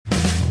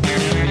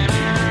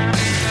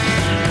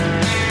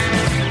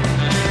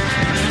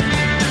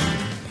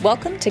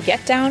Welcome to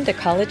Get Down to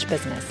College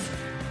Business.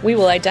 We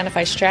will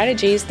identify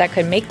strategies that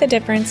could make the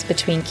difference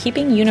between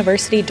keeping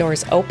university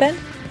doors open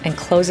and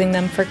closing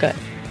them for good.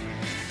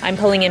 I'm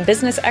pulling in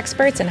business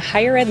experts and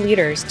higher ed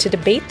leaders to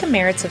debate the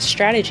merits of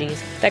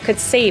strategies that could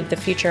save the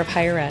future of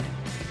higher ed.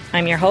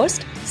 I'm your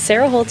host,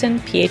 Sarah Holton,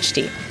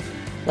 PhD.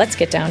 Let's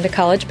get down to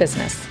college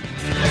business.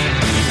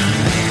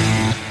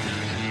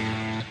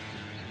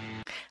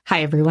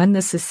 Hi, everyone.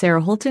 This is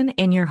Sarah Holton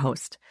and your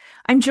host.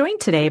 I'm joined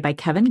today by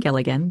Kevin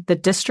Gilligan, the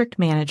district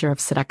manager of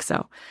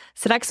Sodexo.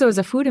 Sodexo is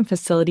a food and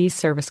facilities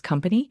service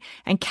company,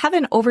 and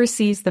Kevin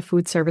oversees the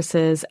food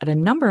services at a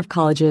number of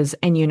colleges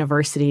and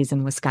universities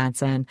in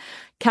Wisconsin.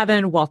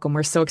 Kevin, welcome.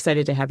 We're so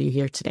excited to have you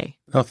here today.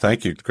 Oh,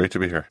 thank you. Great to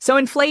be here. So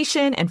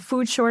inflation and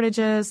food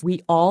shortages,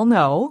 we all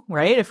know,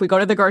 right? If we go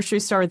to the grocery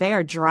store, they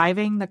are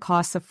driving the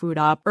cost of food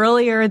up.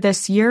 Earlier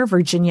this year,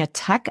 Virginia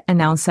Tech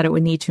announced that it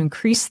would need to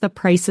increase the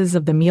prices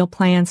of the meal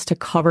plans to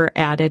cover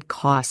added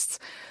costs.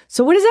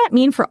 So what does that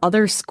mean for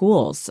other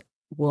schools?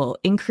 Will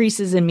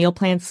increases in meal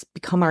plans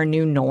become our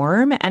new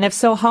norm? And if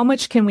so, how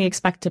much can we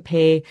expect to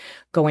pay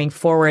going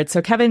forward?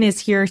 So Kevin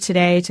is here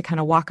today to kind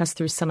of walk us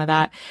through some of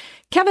that.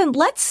 Kevin,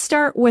 let's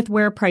start with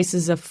where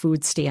prices of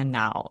food stand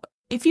now.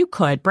 If you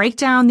could, break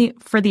down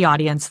for the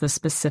audience the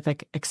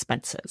specific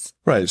expenses.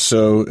 Right.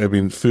 So,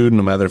 food,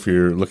 no matter if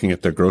you're looking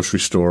at the grocery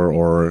store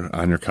or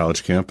on your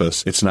college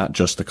campus, it's not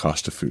just the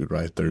cost of food,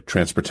 right? There's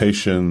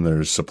transportation,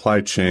 there's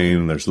supply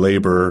chain, there's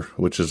labor,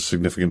 which is a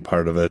significant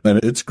part of it. And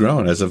it's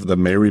grown. As of the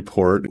May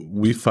report,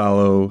 we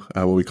follow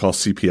what we call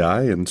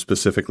CPI, and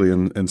specifically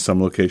in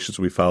some locations,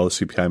 we follow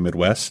CPI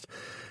Midwest.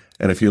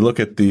 And if you look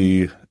at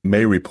the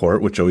May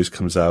report, which always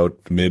comes out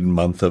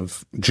mid-month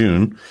of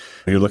June,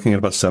 you're looking at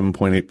about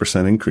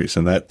 7.8% increase.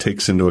 And that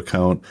takes into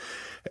account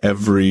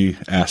every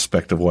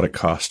aspect of what it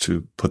costs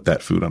to put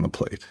that food on the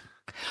plate.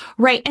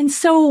 Right. And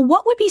so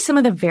what would be some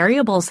of the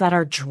variables that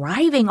are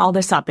driving all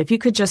this up? If you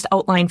could just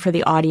outline for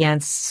the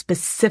audience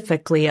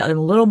specifically in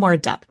a little more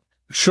depth.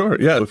 Sure.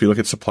 Yeah. If you look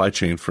at supply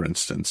chain, for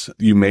instance,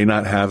 you may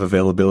not have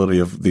availability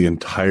of the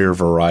entire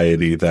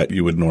variety that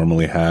you would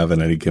normally have at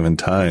any given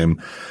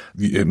time.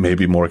 It may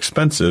be more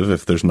expensive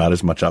if there's not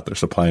as much out there,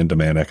 supply and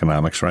demand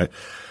economics, right?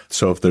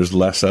 So if there's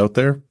less out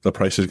there, the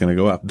price is going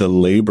to go up. The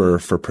labor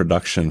for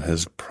production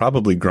has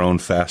probably grown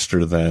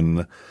faster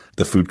than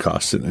the food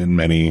costs in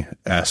many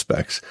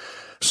aspects.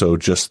 So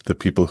just the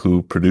people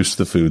who produce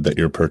the food that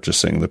you're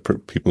purchasing, the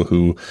people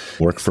who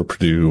work for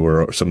Purdue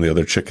or some of the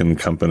other chicken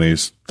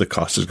companies, the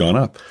cost has gone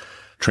up.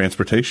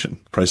 Transportation,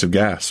 price of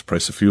gas,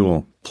 price of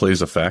fuel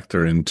plays a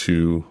factor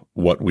into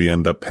what we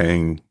end up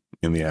paying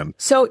in the end.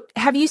 So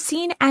have you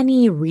seen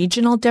any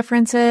regional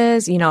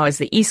differences? Is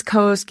the East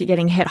Coast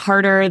getting hit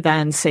harder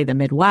than, say, the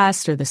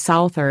Midwest or the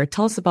South? Or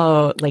tell us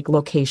about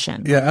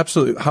location. Yeah,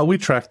 absolutely. How we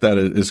track that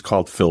is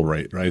called fill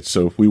rate, right?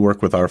 So if we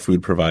work with our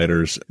food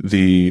providers,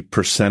 the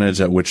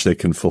percentage at which they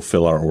can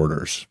fulfill our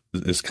orders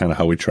is kind of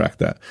how we track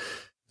that.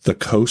 The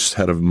coast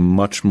had a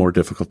much more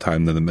difficult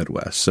time than the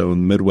Midwest. So in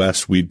the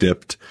Midwest, we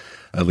dipped,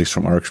 at least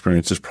from our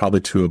experiences,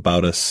 probably to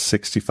about a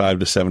 65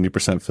 to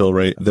 70% fill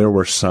rate. There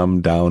were some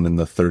down in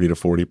the 30 to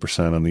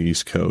 40% on the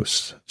East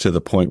Coast, to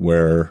the point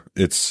where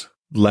it's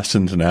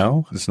lessened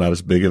now. It's not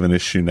as big of an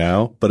issue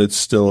now, but it's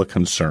still a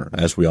concern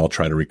as we all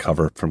try to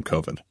recover from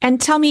COVID.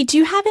 And tell me, do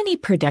you have any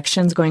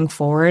predictions going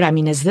forward?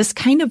 Is this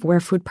kind of where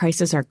food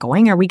prices are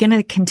going? Are we going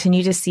to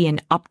continue to see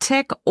an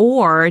uptick,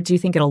 or do you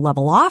think it'll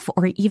level off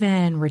or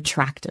even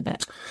retract a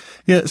bit?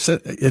 Yeah,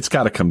 it's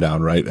got to come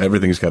down, right?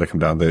 Everything's got to come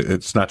down.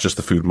 It's not just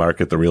the food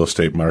market, the real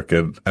estate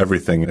market,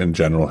 everything in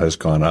general has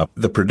gone up.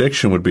 The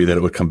prediction would be that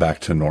it would come back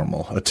to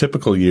normal. A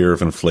typical year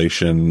of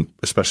inflation,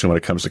 especially when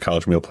it comes to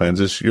college meal plans,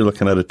 is you're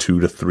looking at a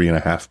 2 to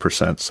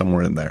 3.5%,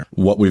 somewhere in there.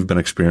 What we've been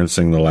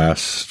experiencing the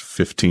last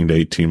 15 to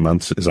 18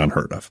 months is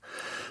unheard of.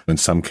 In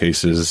some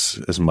cases,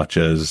 as much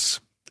as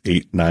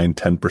 8, 9,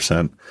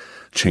 10%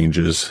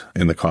 changes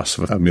in the cost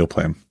of a meal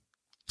plan.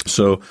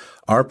 So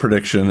our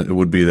prediction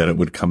would be that it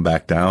would come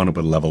back down, it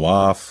would level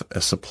off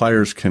as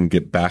suppliers can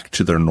get back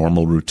to their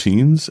normal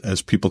routines,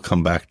 as people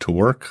come back to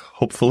work,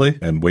 hopefully,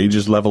 and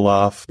wages level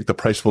off. The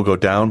price will go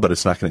down, but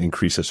it's not going to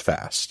increase as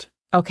fast.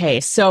 Okay,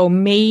 so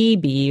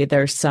maybe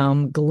there's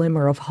some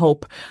glimmer of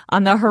hope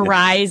on the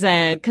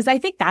horizon, because I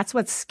think that's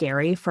what's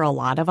scary for a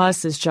lot of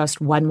us is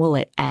just, when will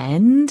it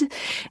end?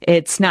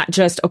 It's not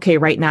just, okay,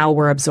 right now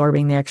we're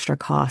absorbing the extra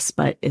costs,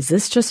 but is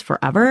this just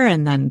forever?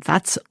 And then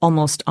that's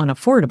almost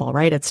unaffordable,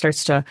 right? It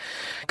starts to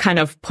kind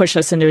of push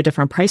us into a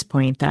different price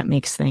point that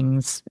makes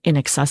things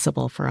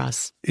inaccessible for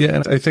us. Yeah,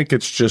 and I think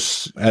it's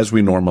just as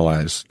we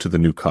normalize to the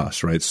new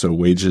costs, right? So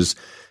wages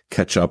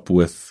catch up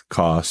with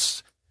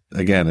costs.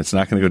 Again, it's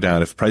not going to go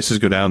down. If prices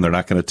go down, they're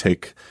not going to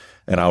take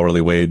an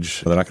hourly wage.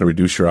 They're not going to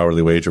reduce your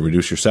hourly wage or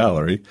reduce your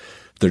salary.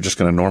 They're just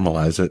going to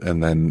normalize it,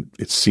 and then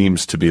it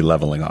seems to be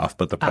leveling off,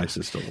 but the price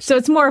is still the same. So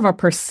it's more of a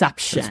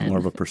perception. It's more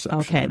of a perception.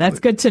 Okay, that's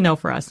good to know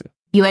for us.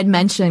 You had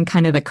mentioned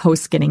kind of the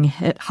coast getting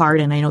hit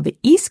hard, and I know the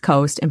East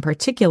Coast in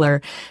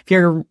particular, if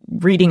you're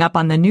reading up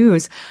on the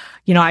news,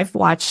 I've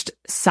watched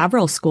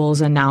several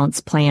schools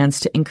announce plans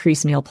to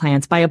increase meal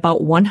plans by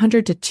about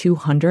 100 to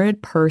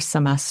 200 per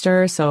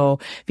semester. So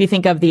if you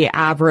think of the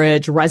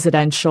average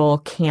residential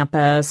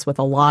campus with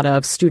a lot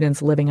of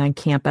students living on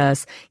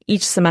campus,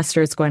 each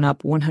semester it's going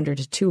up 100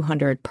 to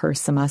 200 per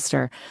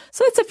semester.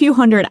 So it's a few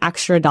hundred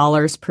extra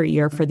dollars per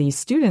year for these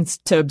students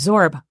to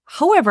absorb.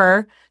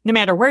 However, no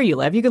matter where you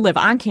live, you could live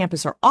on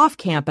campus or off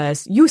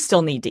campus, you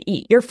still need to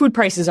eat. Your food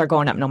prices are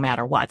going up no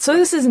matter what. So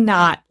this is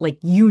not like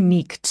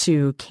unique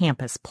to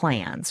campus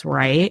plans,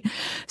 right?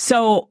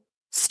 So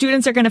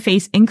students are going to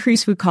face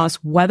increased food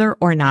costs whether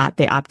or not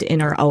they opt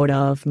in or out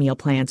of meal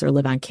plans or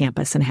live on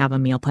campus and have a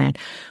meal plan.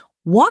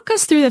 Walk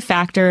us through the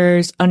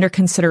factors under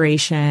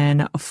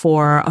consideration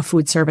for a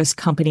food service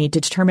company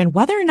to determine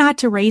whether or not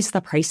to raise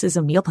the prices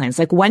of meal plans.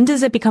 Like, when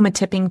does it become a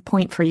tipping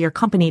point for your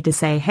company to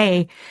say,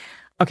 hey,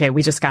 okay,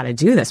 we just got to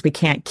do this. We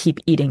can't keep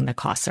eating the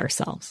costs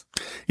ourselves.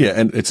 Yeah,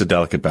 and it's a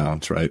delicate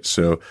balance, right?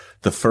 So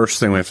the first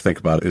thing we have to think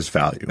about is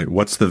value. Like,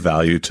 what's the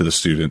value to the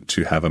student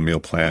to have a meal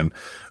plan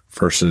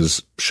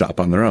versus shop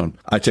on their own?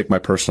 I take my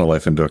personal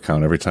life into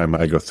account every time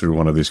I go through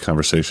one of these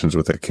conversations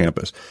with a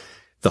campus.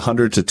 The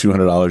 $100 to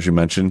 $200 you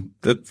mentioned,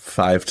 that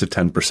 5 to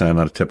 10%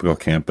 on a typical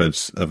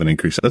campus of an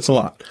increase, that's a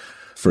lot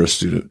for a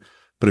student.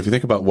 But if you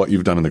think about what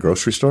you've done in the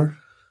grocery store,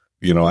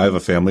 I have a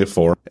family of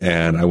 4,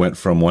 and I went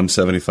from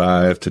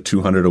 $175 to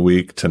 $200 a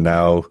week to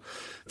now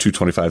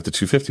 $225 to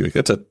 $250 a week.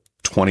 That's a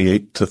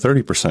 28 to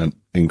 30%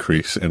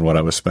 increase in what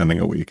I was spending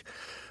a week.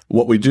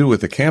 What we do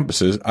with the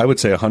campuses, I would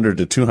say 100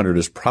 to 200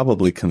 is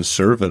probably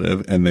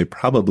conservative, and they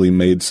probably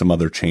made some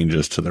other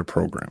changes to their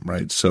program,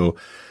 right? So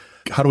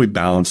how do we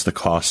balance the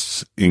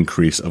costs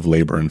increase of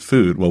labor and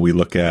food? Well, we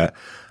look at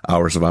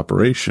hours of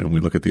operation. We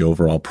look at the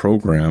overall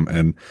program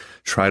and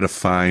try to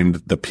find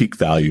the peak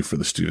value for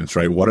the students,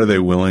 right? What are they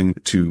willing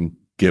to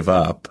give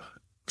up,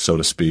 so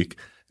to speak,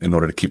 in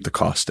order to keep the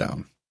costs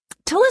down?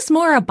 Tell us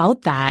more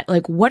about that.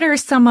 Like, what are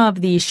some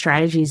of the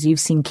strategies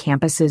you've seen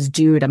campuses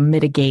do to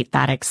mitigate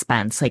that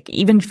expense? Like,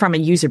 even from a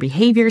user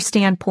behavior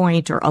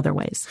standpoint or other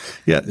ways?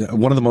 Yeah,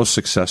 one of the most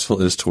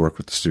successful is to work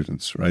with the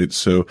students, right?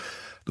 So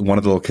one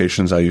of the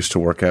locations I used to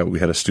work at, we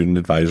had a student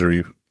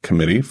advisory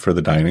committee for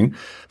the dining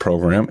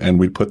program, and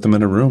we'd put them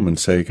in a room and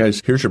say,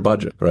 guys, here's your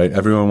budget, right?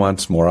 Everyone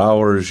wants more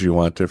hours. You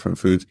want different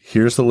foods.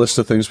 Here's the list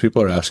of things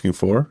people are asking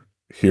for.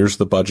 Here's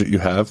the budget you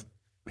have.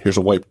 Here's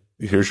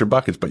here's your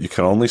buckets, but you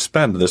can only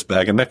spend this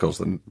bag of nickels.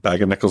 The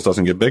bag of nickels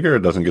doesn't get bigger.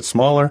 It doesn't get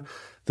smaller.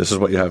 This is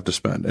what you have to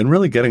spend. And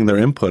really getting their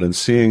input and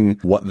seeing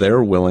what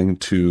they're willing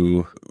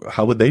to,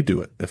 how would they do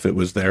it if it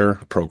was their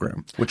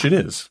program, which it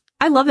is.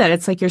 I love that.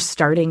 It's like you're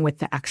starting with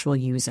the actual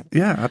user.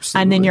 Yeah,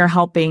 absolutely. And then you're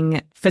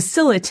helping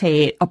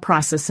facilitate a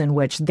process in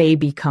which they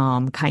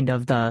become kind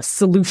of the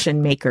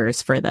solution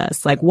makers for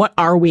this. Like, what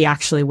are we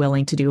actually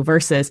willing to do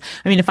versus,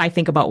 if I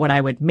think about what I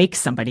would make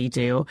somebody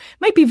do, it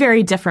might be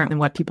very different than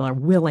what people are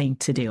willing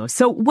to do.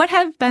 So what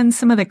have been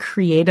some of the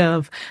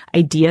creative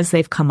ideas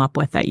they've come up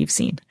with that you've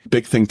seen?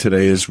 Big thing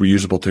today is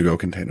reusable to-go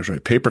containers,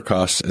 right? Paper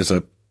costs is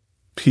a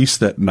piece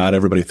that not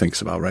everybody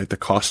thinks about, right? The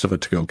cost of a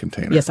to-go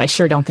container. Yes, I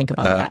sure don't think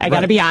about that. I got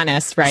to be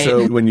honest, right?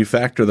 So when you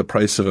factor the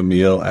price of a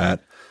meal at,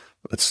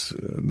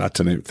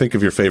 think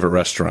of your favorite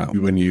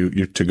restaurant, when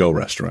your to-go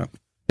restaurant,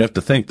 you have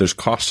to think there's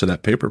cost to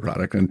that paper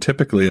product. And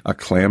typically a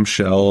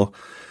clamshell,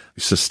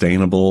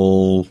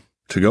 sustainable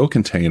to-go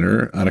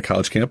container on a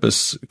college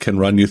campus can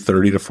run you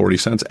 30 to 40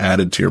 cents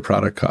added to your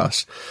product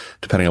cost,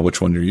 depending on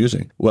which one you're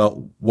using.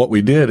 Well, what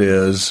we did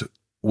is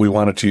we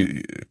wanted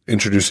to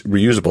introduce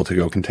reusable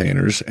to-go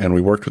containers, and we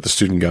worked with the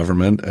student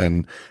government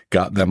and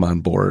got them on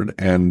board.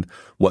 And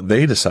what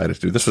they decided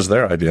to do, this was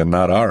their idea,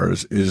 not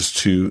ours, is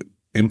to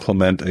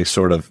implement a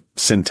sort of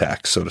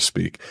syntax, so to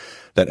speak,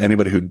 that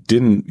anybody who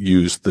didn't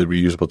use the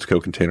reusable to-go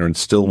container and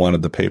still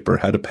wanted the paper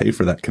had to pay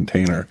for that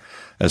container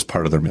as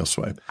part of their meal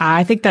swipe.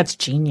 I think that's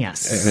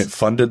genius. And it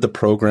funded the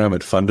program,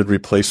 it funded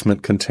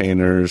replacement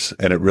containers,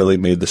 and it really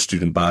made the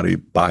student body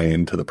buy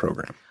into the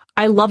program.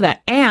 I love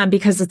that. And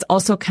because it's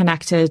also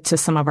connected to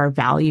some of our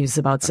values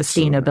about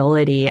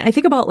sustainability. And I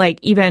think about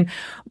even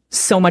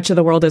so much of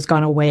the world has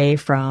gone away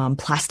from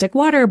plastic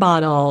water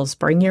bottles,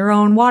 bring your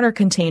own water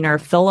container,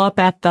 fill up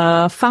at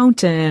the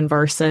fountain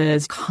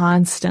versus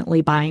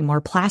constantly buying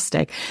more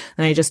plastic.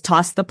 And I just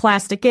toss the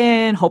plastic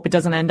in, hope it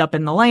doesn't end up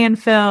in the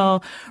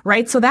landfill,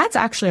 right? So that's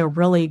actually a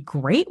really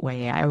great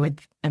way, I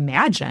would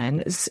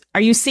imagine. Are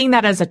you seeing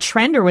that as a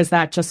trend, or was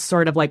that just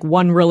sort of like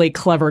one really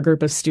clever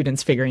group of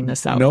students figuring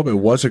this out? No, it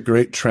was a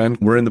great trend.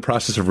 We're in the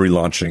process of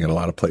relaunching in a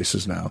lot of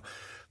places now,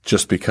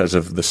 just because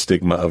of the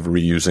stigma of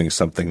reusing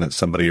something that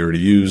somebody already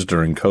used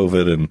during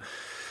COVID and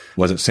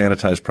wasn't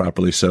sanitized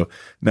properly. So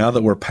now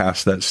that we're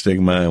past that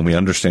stigma and we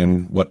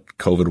understand what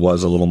COVID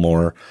was a little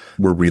more,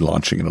 we're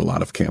relaunching in a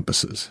lot of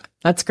campuses.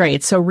 That's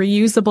great. So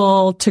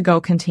reusable to-go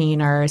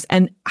containers.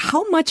 And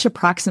how much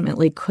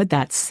approximately could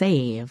that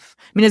save?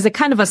 Is it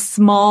kind of a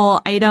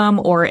small item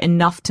or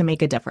enough to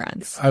make a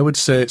difference? I would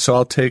say, so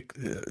I'll take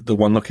the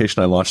one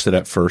location I launched it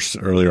at first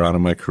earlier on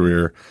in my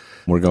career.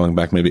 We're going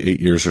back maybe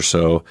 8 years or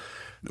so.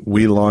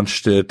 We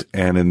launched it,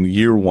 and in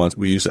year one,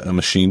 we used a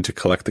machine to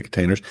collect the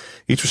containers.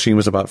 Each machine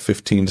was about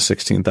 $15,000 to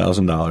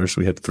 $16,000.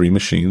 We had 3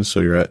 machines,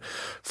 so you're at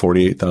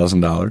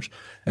 $48,000.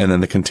 And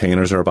then the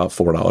containers are about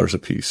 $4 a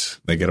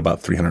piece. They get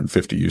about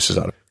 350 uses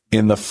out of it.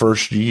 In the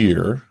first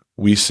year,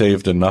 we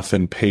saved enough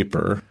in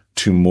paper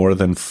to more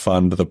than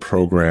fund the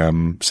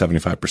program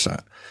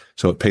 75%.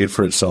 So it paid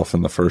for itself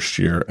in the first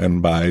year.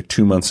 And by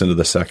 2 months into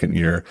the second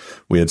year,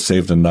 we had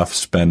saved enough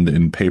spend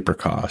in paper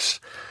costs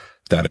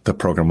that the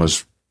program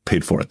was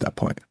paid for at that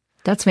point.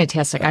 That's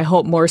fantastic. I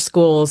hope more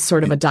schools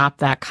sort of adopt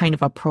that kind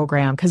of a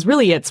program because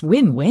really it's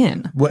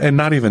win-win. Well, and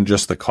not even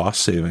just the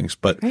cost savings,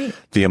 but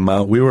the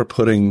amount we were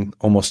putting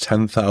almost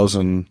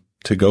 10,000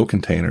 to-go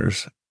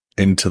containers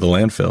into the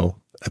landfill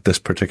at this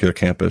particular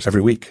campus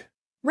every week.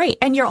 Right.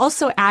 And you're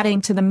also adding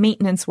to the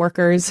maintenance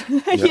workers,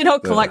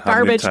 collect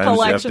garbage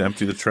collection. You have to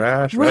empty the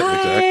trash. Right.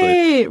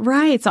 Exactly.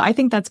 Right. So I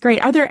think that's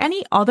great. Are there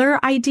any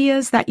other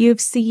ideas that you've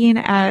seen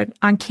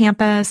on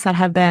campus that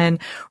have been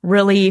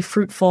really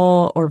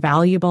fruitful or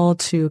valuable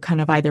to kind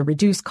of either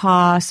reduce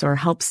costs or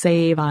help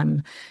save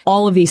on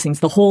all of these things,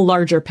 the whole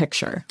larger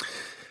picture?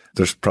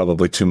 There's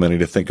probably too many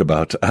to think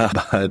about.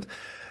 But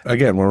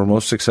again, where we're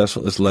most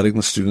successful is letting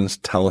the students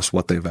tell us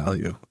what they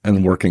value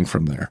and working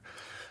from there.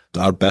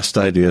 Our best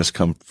ideas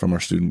come from our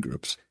student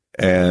groups.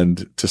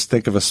 And just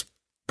think of a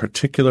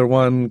particular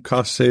one,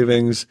 cost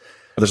savings.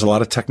 There's a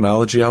lot of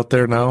technology out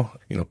there now,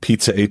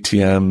 pizza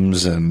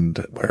ATMs, and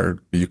where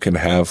you can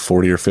have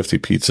 40 or 50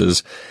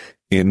 pizzas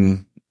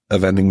in a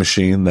vending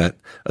machine that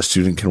a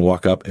student can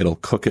walk up, it'll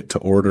cook it to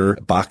order,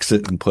 box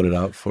it, and put it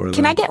out for them.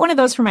 Can I get one of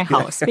those for my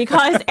house?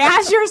 Because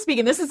as you're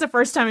speaking, this is the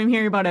first time I'm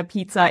hearing about a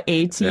pizza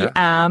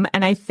ATM,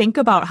 and I think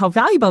about how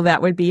valuable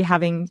that would be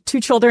having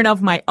 2 children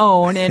of my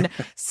own, and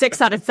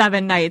 6 out of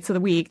 7 nights of the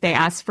week, they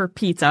ask for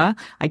pizza.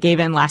 I gave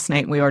in last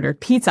night and we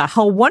ordered pizza.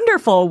 How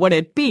wonderful would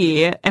it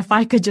be if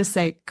I could just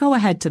say, go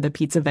ahead to the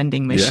pizza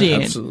vending machine?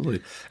 Yeah,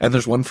 absolutely. And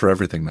there's one for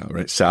everything now,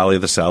 right? Sally,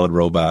 the salad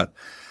robot,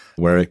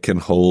 where it can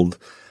hold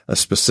a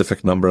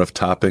specific number of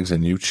toppings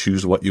and you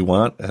choose what you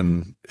want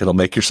and it'll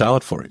make your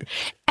salad for you.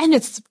 And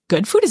it's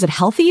good food. Is it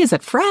healthy? Is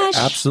it fresh?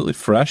 Absolutely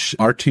fresh.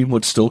 Our team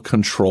would still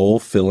control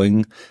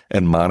filling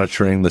and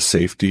monitoring the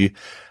safety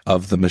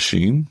of the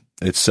machine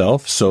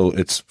itself. So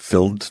it's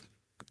filled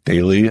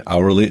daily,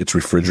 hourly. It's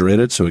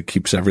refrigerated, so it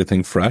keeps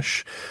everything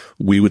fresh.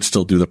 We would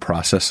still do the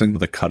processing,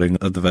 the cutting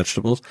of the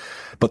vegetables.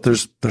 But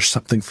there's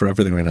something for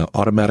everything right now.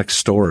 Automatic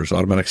stores,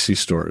 automatic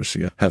C-stores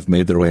have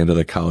made their way into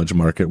the college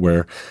market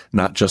where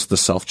not just the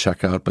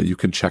self-checkout, but you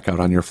can check out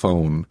on your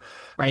phone.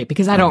 Right,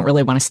 because I don't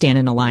really want to stand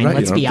in a line,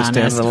 let's be honest.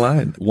 Stand in a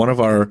line. One of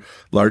our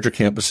larger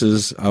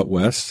campuses out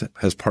west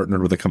has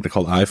partnered with a company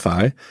called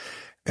iFi.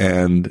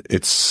 And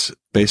it's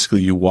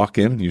basically you walk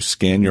in, you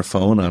scan your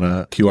phone on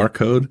a QR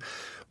code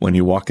when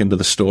you walk into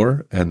the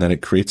store, and then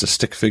it creates a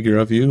stick figure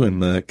of you in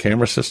the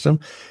camera system,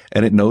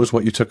 and it knows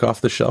what you took off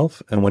the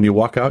shelf. And when you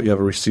walk out, you have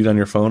a receipt on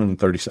your phone in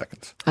 30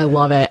 seconds. I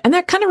love it. And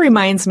that kind of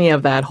reminds me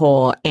of that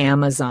whole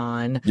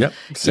Amazon. Yep.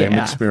 Same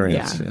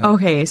experience. Yeah.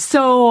 Okay.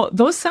 So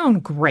those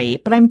sound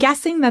great, but I'm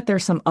guessing that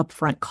there's some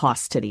upfront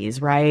costs to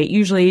these, right?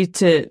 Usually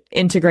to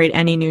integrate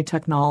any new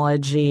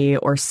technology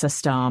or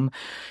system.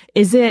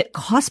 Is it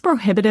cost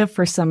prohibitive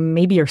for some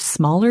maybe your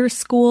smaller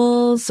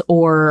schools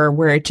or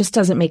where it just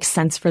doesn't make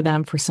sense for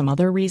them for some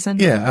other reason?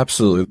 Yeah,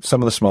 absolutely.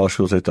 Some of the smaller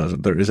schools, it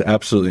doesn't. There is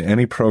absolutely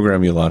any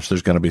program you launch,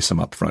 there's going to be some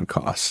upfront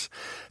costs.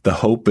 The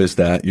hope is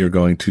that you're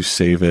going to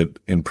save it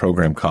in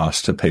program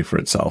costs to pay for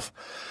itself.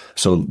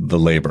 So the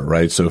labor,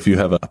 right? So if you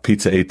have a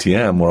pizza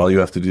ATM where all you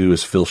have to do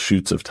is fill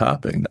chutes of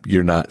topping,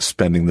 you're not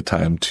spending the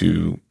time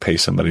to pay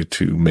somebody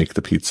to make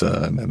the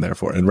pizza and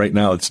therefore. And right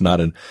now it's not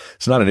an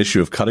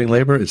issue of cutting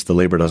labor. It's the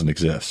labor doesn't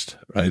exist,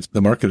 right?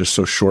 The market is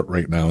so short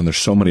right now and there's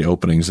so many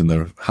openings in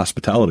the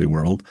hospitality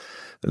world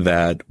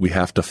that we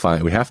have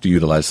to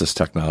utilize this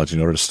technology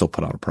in order to still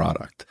put out a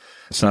product.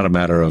 It's not a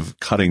matter of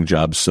cutting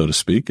jobs, so to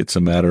speak. It's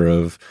a matter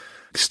of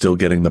still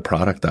getting the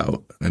product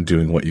out and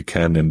doing what you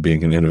can and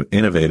being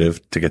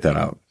innovative to get that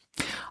out.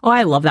 Oh,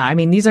 I love that. I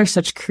mean, these are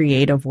such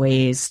creative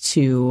ways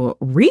to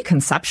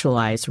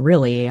reconceptualize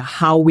really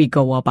how we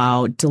go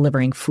about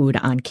delivering food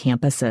on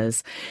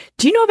campuses.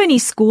 Do you know of any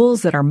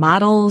schools that are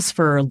models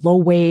for low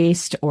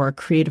waste or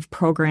creative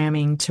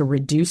programming to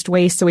reduce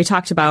waste? So we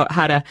talked about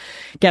how to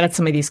get at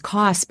some of these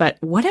costs, but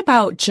what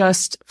about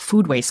just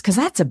food waste? Because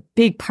that's a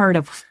big part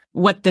of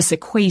what this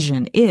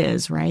equation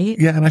is, right?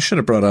 Yeah, and I should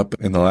have brought up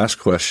in the last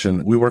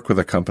question, we work with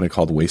a company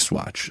called Waste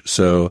Watch.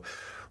 So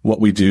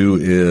what we do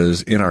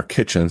is in our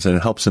kitchens, and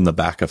it helps in the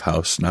back of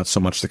house, not so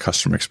much the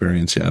customer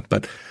experience yet,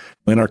 but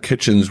in our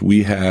kitchens,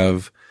 we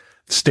have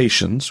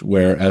stations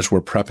where as we're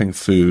prepping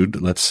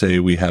food, let's say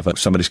we have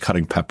somebody's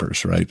cutting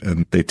peppers, right?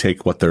 And they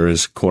take what there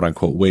is quote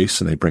unquote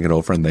waste and they bring it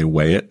over and they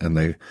weigh it and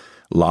they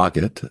log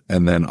it.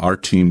 And then our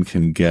team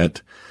can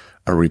get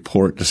a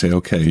report to say,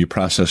 okay, you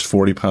processed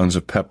 40 pounds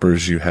of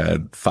peppers. You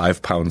had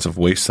 5 pounds of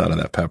waste out of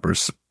that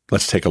peppers.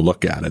 Let's take a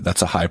look at it.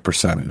 That's a high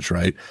percentage,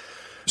 right?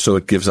 So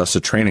it gives us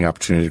a training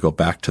opportunity to go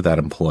back to that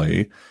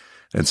employee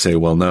and say,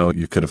 well, no,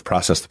 you could have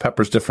processed the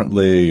peppers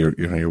differently, or,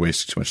 you're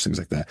wasting too much, things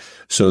like that.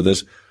 So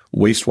this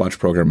Waste Watch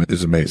program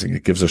is amazing.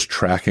 It gives us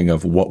tracking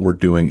of what we're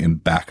doing in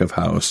back of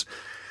house,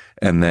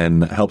 and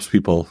then helps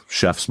people,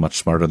 chefs much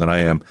smarter than I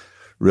am,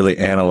 really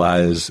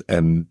analyze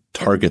and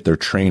target their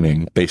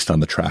training based on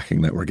the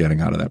tracking that we're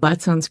getting out of that.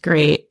 That sounds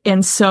great.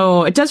 And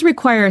so it does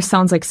require,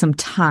 sounds like, some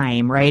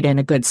time, right? And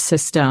a good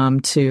system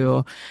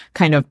to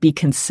kind of be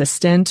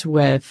consistent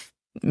with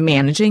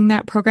managing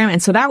that program.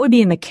 And so that would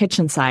be in the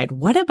kitchen side.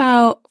 What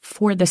about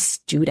for the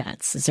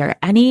students? Is there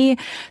any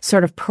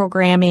sort of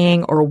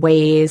programming or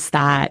ways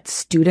that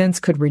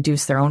students could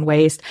reduce their own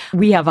waste?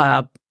 We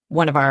have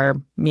one of our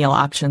meal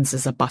options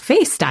is a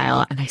buffet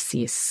style, and I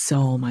see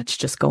so much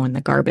just go in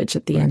the garbage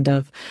at the end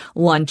of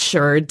lunch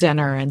or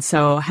dinner. And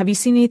so have you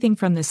seen anything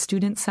from the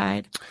student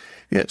side?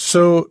 Yeah.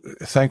 So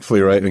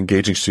thankfully, right,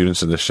 engaging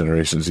students in this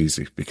generation is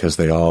easy because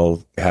they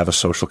all have a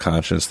social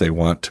conscience. They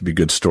want to be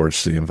good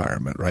stewards to the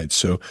environment, right?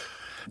 So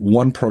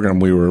one program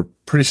we were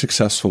pretty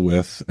successful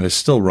with, and is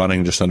still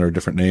running just under a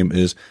different name,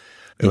 it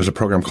was a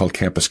program called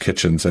Campus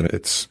Kitchens, and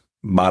it's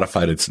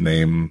modified its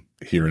name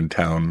here in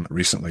town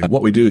recently.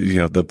 What we do,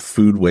 the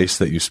food waste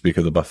that you speak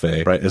of, the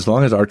buffet, right? As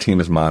long as our team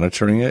is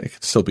monitoring it, it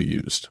can still be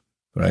used,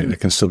 right? It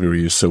can still be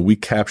reused. So we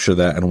capture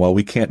that. And while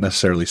we can't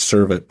necessarily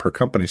serve it per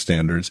company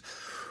standards,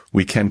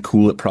 we can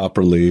cool it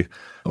properly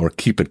or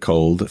keep it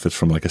cold if it's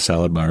from like a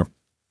salad bar.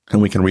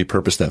 And we can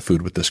repurpose that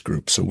food with this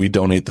group. So we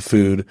donate the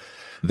food.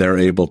 They're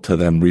able to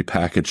then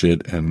repackage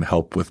it and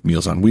help with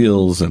Meals on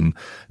Wheels and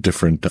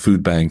different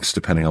food banks,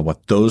 depending on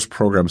what those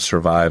programs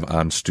survive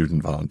on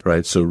student volunteer,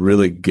 right? So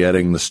really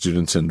getting the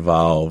students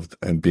involved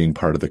and being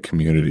part of the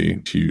community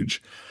is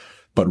huge.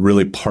 But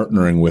really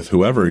partnering with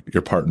whoever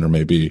your partner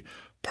may be,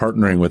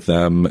 partnering with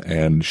them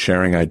and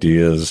sharing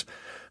ideas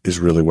is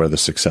really where the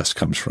success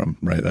comes from,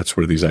 right? That's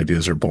where these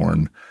ideas are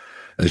born.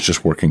 It's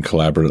just working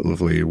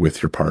collaboratively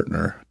with your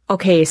partner.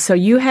 Okay, so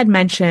you had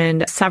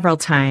mentioned several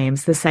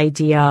times this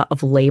idea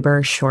of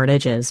labor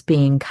shortages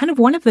being kind of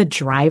one of the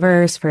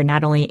drivers for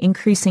not only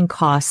increasing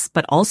costs,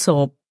 but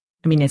also,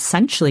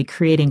 essentially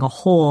creating a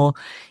hole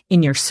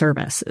in your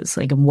services,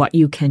 like in what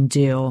you can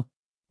do.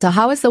 So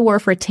how has the war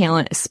for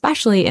talent,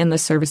 especially in the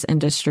service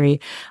industry,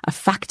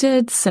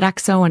 affected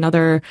Sodexo and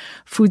other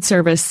food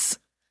service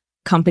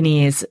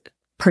companies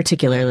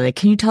particularly?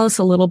 Can you tell us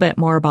a little bit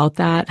more about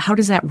that? How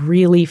does that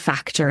really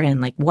factor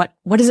in? Like what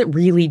does it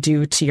really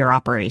do to your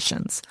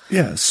operations?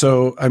 Yeah.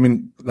 So,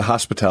 the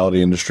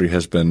hospitality industry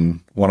has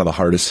been one of the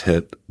hardest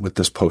hit with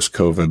this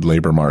post-COVID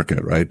labor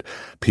market, right?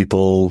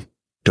 People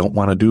don't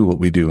want to do what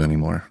we do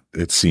anymore,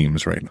 it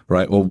seems, right?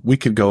 Right. Well, we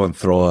could go and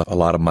throw a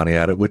lot of money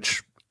at it,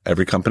 which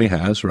every company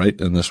has, right,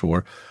 in this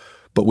war.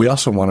 But we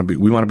also want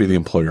to be the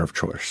employer of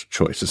choice.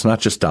 It's not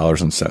just dollars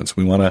and cents.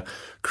 We want to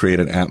create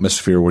an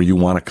atmosphere where you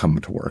want to come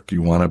to work.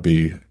 You want to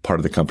be part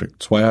of the company.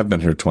 That's why I've been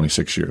here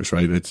 26 years,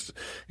 right? It's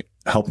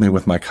helped me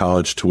with my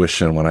college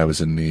tuition when I was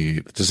in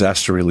need,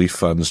 disaster relief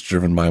funds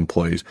driven by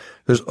employees.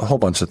 There's a whole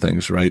bunch of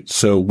things, right?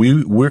 So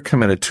we're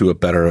committed to a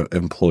better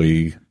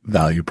employee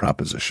value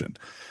proposition.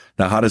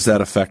 Now, how does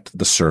that affect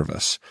the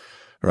service,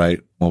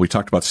 right? Well, we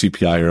talked about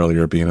CPI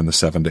earlier being in the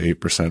 7 to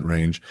 8%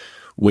 range.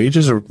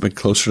 Wages are been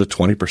closer to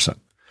 20%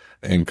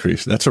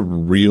 increase. That's a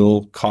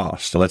real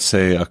cost. Let's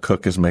say a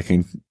cook is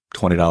making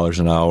 $20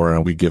 an hour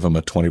and we give them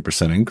a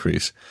 20%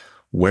 increase.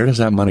 Where does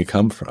that money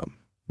come from,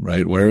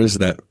 right? Where is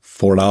that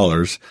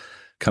 $4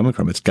 coming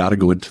from? It's got to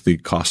go into the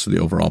cost of the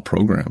overall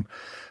program.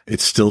 It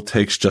still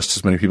takes just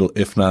as many people,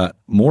 if not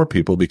more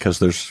people, because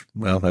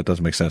that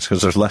doesn't make sense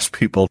because there's less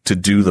people to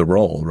do the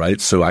role, right?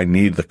 So I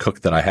need the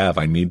cook that I have.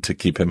 I need to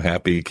keep him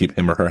happy, keep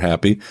him or her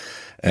happy.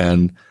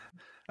 And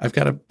I've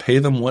got to pay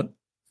them what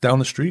down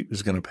the street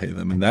is going to pay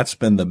them. And that's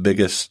been the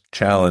biggest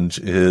challenge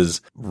is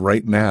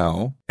right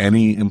now,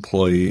 any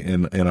employee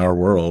in our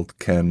world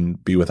can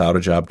be without a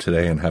job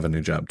today and have a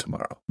new job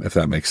tomorrow, if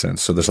that makes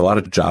sense. So there's a lot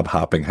of job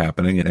hopping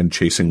happening and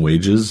chasing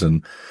wages.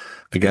 And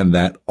again,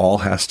 that all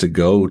has to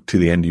go to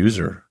the end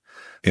user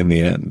in the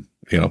end.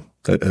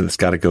 It's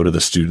got to go to the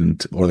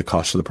student or the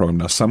cost of the program.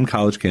 Now, some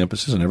college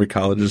campuses, and every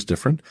college is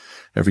different,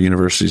 every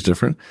university is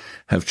different,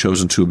 have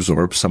chosen to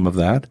absorb some of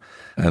that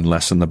and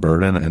lessen the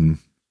burden and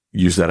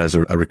use that as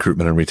a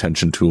recruitment and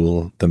retention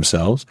tool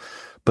themselves.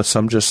 But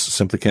some just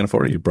simply can't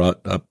afford it. You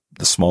brought up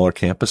the smaller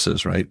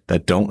campuses, right,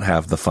 that don't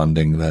have the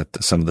funding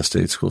that some of the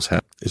state schools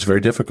have. It's very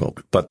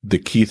difficult. But the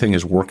key thing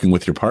is working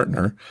with your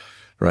partner,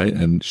 right,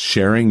 and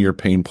sharing your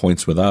pain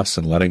points with us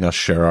and letting us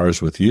share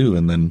ours with you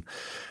and then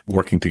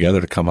working together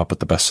to come up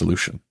with the best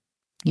solution.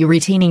 You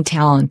retaining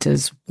talent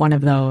is one of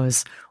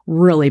those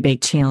really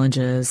big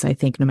challenges, I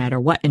think, no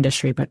matter what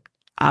industry, but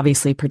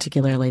obviously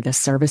particularly the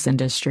service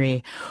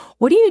industry.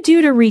 What do you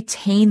do to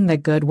retain the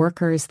good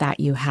workers that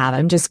you have?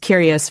 I'm just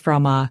curious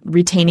from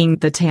retaining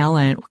the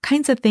talent, what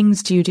kinds of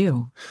things do you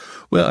do?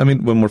 Well,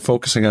 when we're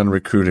focusing on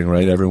recruiting,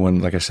 right, everyone,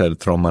 like I said,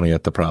 throw money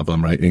at the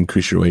problem, right,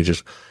 increase your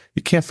wages.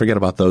 You can't forget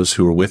about those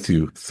who are with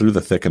you through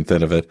the thick and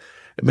thin of it.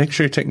 Make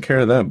sure you're taking care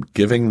of them,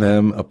 giving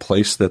them a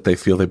place that they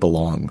feel they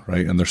belong,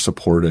 right, and they're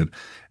supported,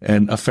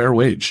 and a fair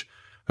wage.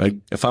 Right?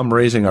 If I'm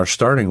raising our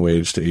starting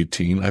wage to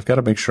 18, I've got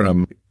to make sure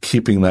I'm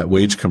keeping that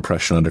wage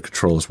compression under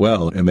control as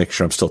well and make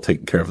sure I'm still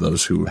taking care of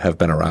those who have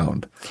been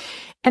around.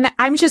 And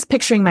I'm just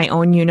picturing my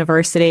own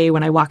university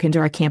when I walk into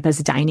our campus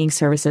dining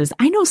services.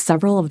 I know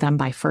several of them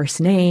by first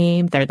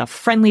name. They're the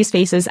friendliest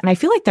faces, and I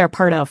feel like they're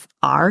part of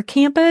our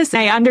campus.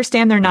 I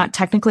understand they're not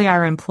technically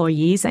our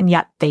employees, and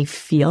yet they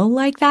feel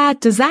like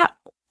that. Does that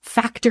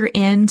factor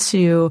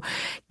into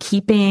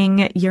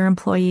keeping your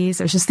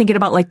employees? I was just thinking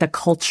about like the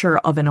culture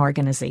of an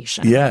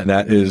organization. Yeah,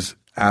 that is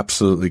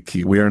absolutely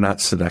key. We are not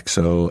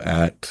Sodexo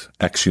at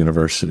X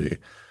University.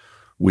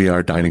 We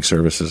are dining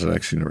services at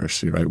X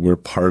University, right? We're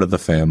part of the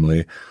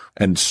family,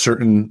 and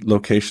certain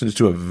locations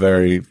do a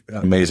very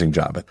amazing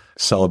job at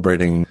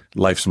celebrating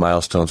life's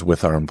milestones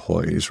with our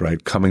employees,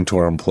 right? Coming to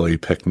our employee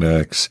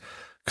picnics,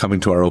 coming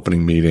to our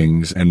opening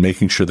meetings, and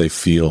making sure they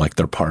feel like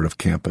they're part of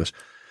campus.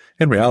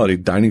 In reality,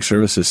 dining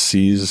services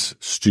sees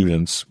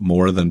students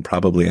more than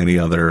probably any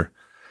other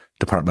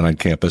department on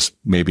campus,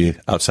 maybe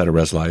outside of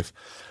Res Life.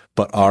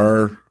 But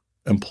our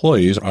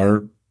employees,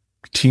 our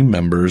team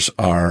members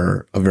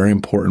are a very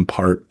important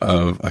part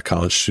of a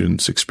college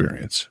student's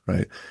experience,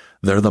 right?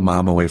 They're the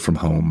mom away from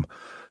home.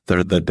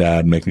 They're the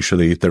dad making sure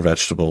they eat their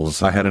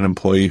vegetables. I had an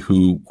employee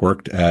who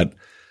worked at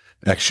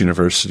X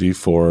University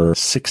for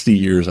 60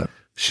 years.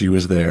 She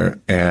was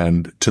there,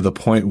 and to the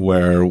point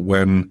where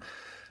when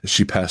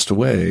she passed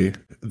away,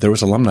 there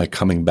was alumni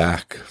coming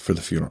back for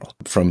the funeral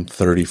from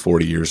 30,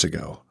 40 years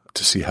ago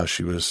to see how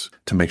she was,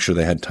 to make sure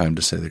they had time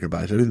to say their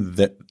goodbyes.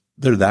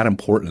 They're that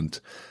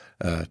important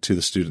to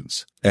the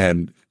students,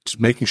 and just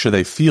making sure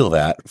they feel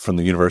that from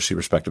the university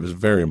perspective is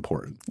very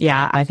important.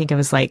 Yeah, I think it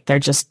was like they're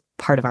just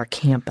part of our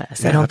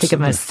campus. Yeah, I don't absolutely. think of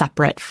them as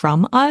separate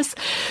from us,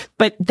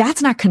 but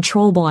that's not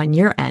controllable on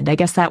your end. I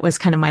guess that was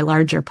kind of my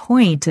larger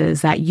point,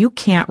 is that you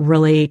can't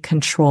really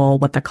control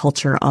what the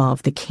culture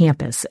of the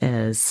campus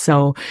is.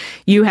 So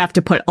you have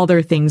to put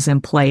other things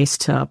in place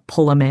to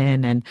pull them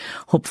in and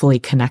hopefully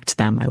connect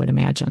them, I would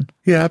imagine.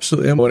 Yeah,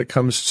 absolutely. And when it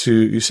comes to,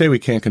 you say we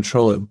can't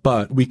control it,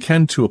 but we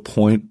can to a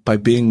point by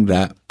being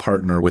that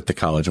partner with the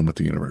college and with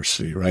the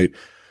university, right?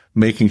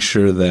 Making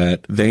sure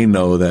that they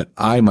know that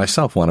I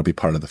myself want to be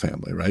part of the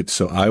family, right?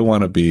 So I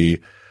want to be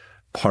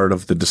part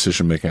of the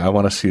decision making. I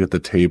want to sit at the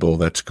table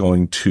that's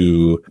going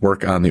to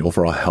work on the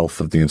overall health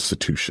of the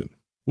institution.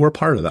 We're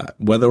part of that.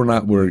 Whether or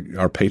not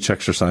our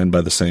paychecks are signed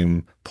by the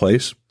same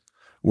place,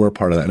 we're a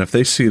part of that. And if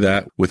they see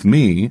that with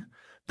me,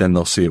 then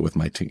they'll see it with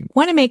my team. I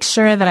want to make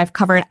sure that I've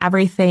covered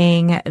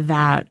everything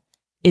that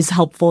is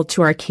helpful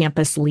to our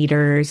campus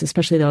leaders,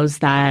 especially those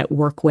that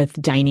work with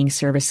dining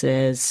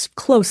services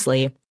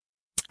closely.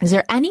 Is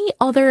there any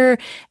other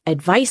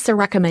advice or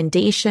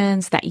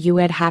recommendations that you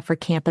would have for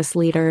campus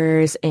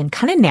leaders in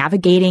kind of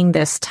navigating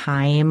this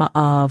time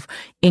of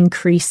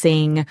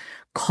increasing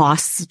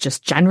costs,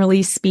 just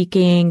generally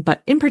speaking,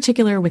 but in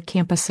particular with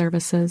campus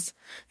services?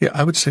 Yeah,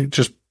 I would say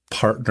just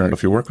partner.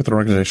 If you work with an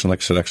organization like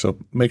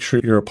Sodexo, make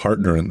sure you're a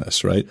partner in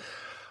this, right?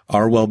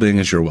 Our well-being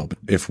is your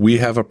well-being. If we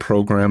have a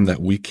program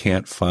that we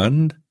can't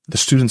fund, the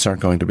students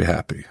aren't going to be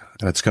happy.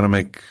 And it's going to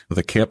make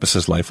the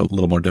campus's life a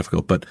little more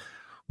difficult, but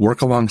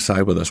work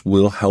alongside with us.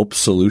 We'll help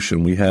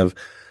solution. We have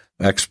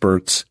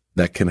experts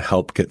that can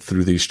help get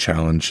through these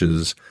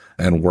challenges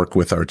and work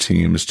with our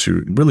teams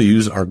to really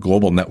use our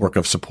global network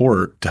of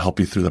support to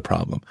help you through the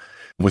problem.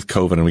 With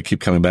COVID, and we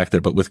keep coming back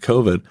there, but with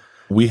COVID,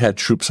 we had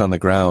troops on the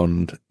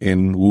ground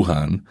in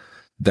Wuhan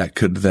that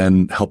could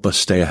then help us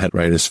stay ahead,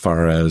 right, as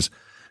far as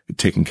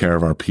taking care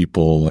of our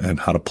people and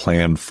how to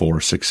plan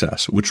for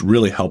success, which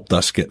really helped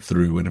us get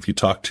through. And if you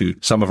talk to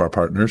some of our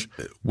partners,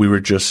 we were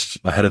just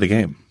ahead of the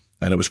game.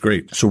 And it was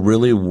great. So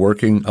really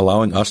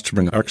allowing us to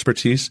bring our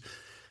expertise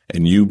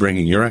and you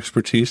bringing your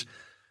expertise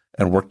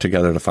and work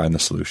together to find the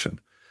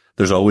solution.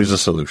 There's always a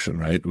solution,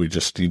 right? We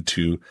just need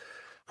to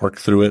work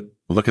through it,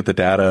 look at the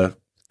data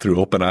through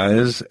open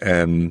eyes,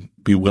 and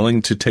be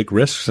willing to take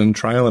risks and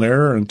trial and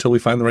error until we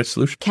find the right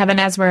solution. Kevin,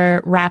 as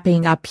we're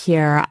wrapping up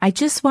here, I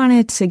just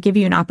wanted to give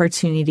you an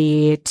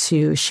opportunity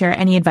to share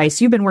any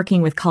advice. You've been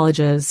working with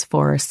colleges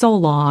for so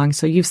long,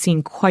 so you've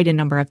seen quite a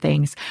number of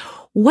things.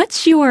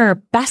 What's your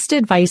best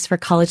advice for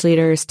college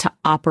leaders to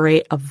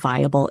operate a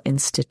viable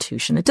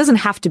institution? It doesn't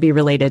have to be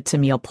related to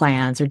meal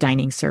plans or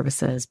dining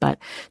services, but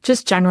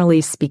just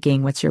generally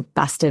speaking, what's your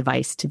best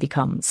advice to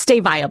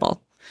stay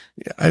viable?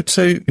 Yeah, I'd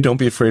say don't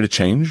be afraid of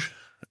change.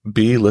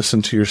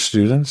 Listen to your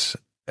students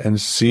and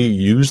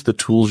use the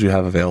tools you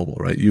have available,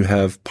 right? You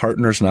have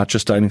partners, not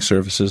just dining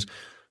services,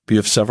 but you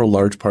have several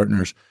large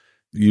partners.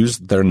 Use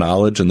their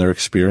knowledge and their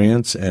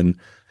experience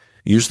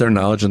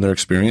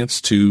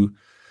to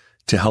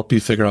help you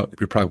figure out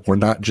your product. We're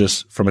not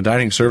just, from a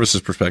dining services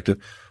perspective,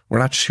 we're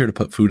not just here to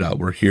put food out.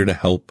 We're here to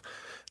help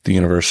the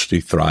university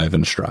thrive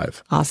and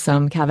strive.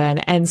 Awesome, Kevin.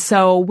 And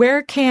so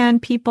where can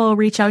people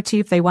reach out to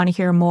you if they want to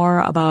hear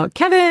more about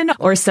Kevin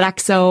or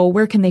Sodexo?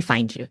 Where can they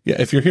find you? Yeah,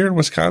 if you're here in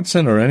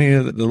Wisconsin or any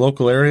of the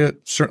local area,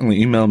 certainly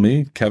email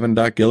me,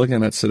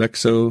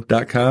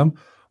 kevin.gilligan@sodexo.com,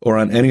 or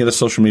on any of the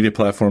social media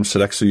platforms.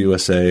 Sodexo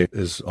USA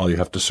is all you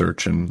have to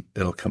search and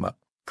it'll come up.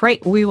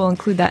 Great. We will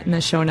include that in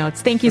the show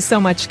notes. Thank you so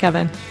much,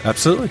 Kevin.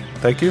 Absolutely.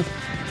 Thank you.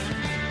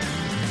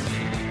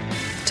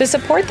 To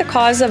support the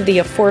cause of the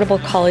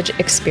affordable college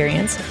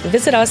experience,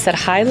 visit us at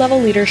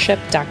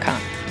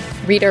highlevelleadership.com.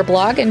 Read our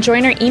blog and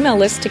join our email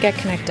list to get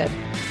connected.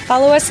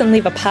 Follow us and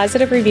leave a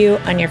positive review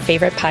on your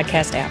favorite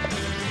podcast app.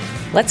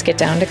 Let's get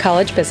down to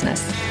college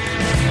business.